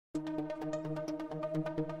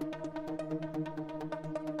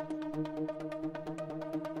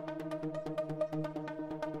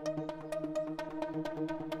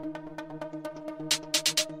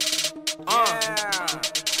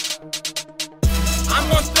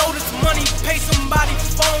pay somebody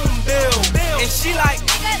phone bill. And she like,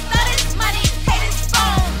 nigga, throw this money, pay this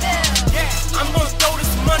phone bill. yeah, I'm gonna throw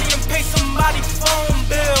this money and pay somebody phone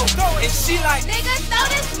bill. And she like, nigga, throw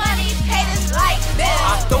this money, pay this light bill.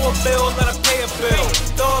 I throw a bill, let her pay a bill.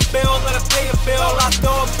 Throw a bill, let her pay a bill. I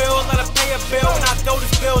throw a bill, let her pay a bill. When I throw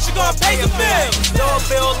this bill, she gon' pay a bill. Throw a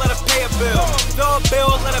bill, let her pay a bill. Throw a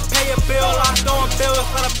bill, let her pay a bill. I throw a bill,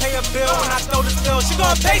 let her pay a bill. When I throw this bill, she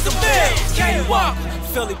gon' pay some bills. K.walker,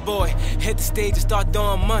 Philly boy, hit the stage and start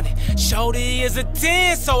throwing money. Shorty is a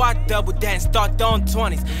 10, so I double that and start throwing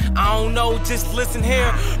 20s. I don't know, just listen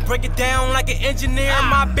here. Break it down like an engineer in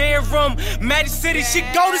my bedroom. Magic City, she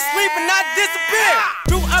go to sleep and I disappear.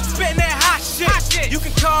 Grew up spitting that hot shit. You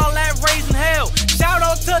can call that raising hell. Shout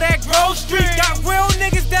out to that Grove Street. Got real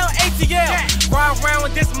niggas down ATL. Ride around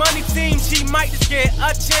with this money team, she might just get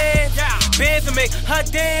a chance. Bands to make her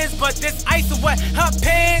dance, but this ice will wet her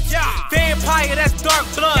pants. Vampire, that's dark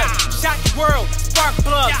blood. Shot the world, spark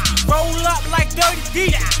plugs. Roll up like 30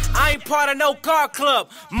 deep. I ain't part of no car club.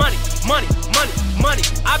 Money, money, money, money.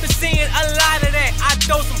 I've been seeing a lot of that. I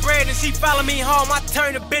throw some bread and she follow me home. I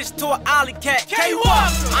turn the bitch to an alley cat. K.walker,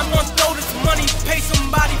 I'm gonna throw this money, pay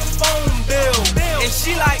somebody phone bill. And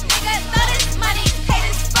she like, nigga, throw this money, pay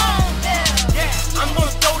this phone bill. yeah, I'm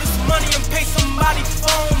gonna throw this money and pay somebody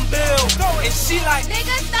phone bill. And she like,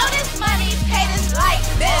 nigga, throw this money, pay this light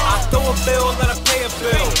bill. I throw a bill, let her pay a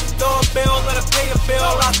bill. Throw a bill, let her pay a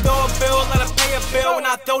bill. I throw a bill, let her pay a bill. When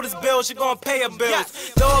I throw this bill, she gon' pay a bill.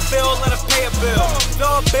 Throw a bill, let her pay a bill.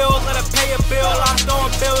 Throw a bill, let her pay a bill. I throw a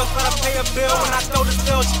bill, let her pay a bill. When I throw this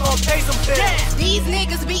bill, she gon' pay some bills. These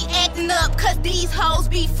niggas be acting up, cause these hoes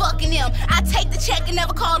be fucking them. I take the check and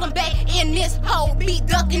never call them back, and this hoe be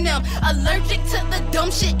ducking them. Allergic to the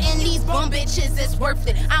dumb shit in these bum bitches, it's worth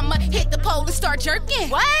it. I'ma hit the pole and start jerking.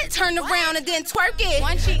 What? Turn around and then twerk it.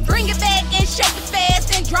 Bring it back and shake it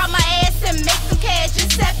fast and drop my ass and make some cash.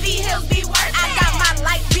 Giuseppe Hills be worth it. I got my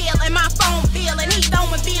light bill and my phone bill, and he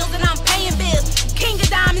throwing bills and I'm paying bills. King of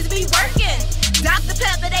Diamonds be working. Dr.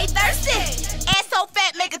 Pepper, they thirsty. Ass so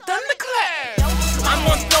fat, make a thunderclap. I'm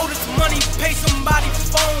gonna throw this money, pay somebody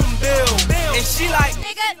phone bill. And she like,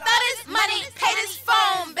 nigga, throw this money, pay this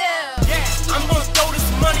phone bill. yeah, I'm gonna throw this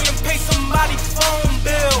money and pay somebody phone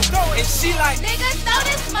bill. And she like, nigga, throw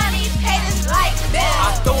this money, pay this light bill.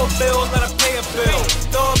 I throw a bill, let her pay a bill.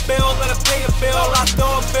 Throw a bill, let her pay a bill. I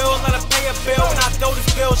throw a bill, let her pay a bill. When I throw this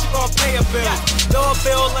bill, she gon' pay a bill. Throw a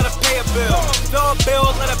bill, let her pay a bill. Throw a bill,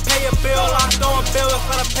 let her pay a bill. I throw a bill,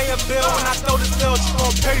 let her pay a bill. When I throw this bill, she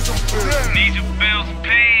gon' pay some bills. Need your bills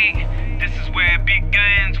paid. This is where it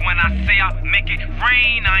begins. When I say I make it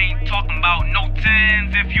rain, I ain't talking about no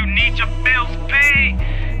tens. If you need your bills paid,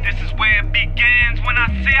 this is where it begins. When I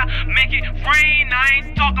say I make it rain, I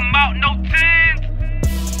ain't talking about no tens.